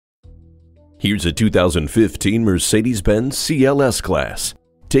Here's a 2015 Mercedes-Benz CLS class.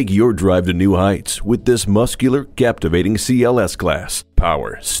 Take your drive to new heights with this muscular, captivating CLS class.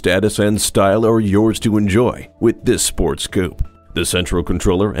 Power, status, and style are yours to enjoy with this sports coupe. The central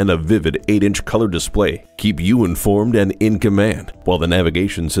controller and a vivid 8-inch color display keep you informed and in command, while the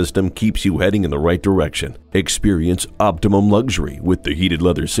navigation system keeps you heading in the right direction. Experience optimum luxury with the heated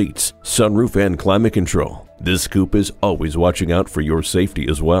leather seats, sunroof, and climate control. This coupe is always watching out for your safety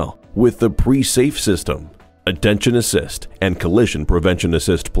as well, with the pre-safe system, attention assist, and collision prevention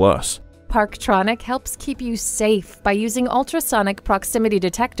assist plus. PARKTRONIC helps keep you safe by using ultrasonic proximity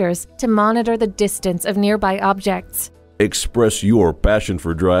detectors to monitor the distance of nearby objects. Express your passion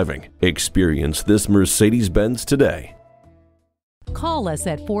for driving. Experience this Mercedes-Benz today. Call us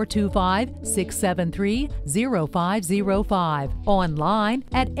at 425-673-0505, online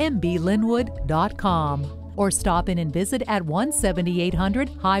at mblynnwood.com, or stop in and visit at 17800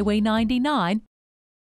 Highway 99,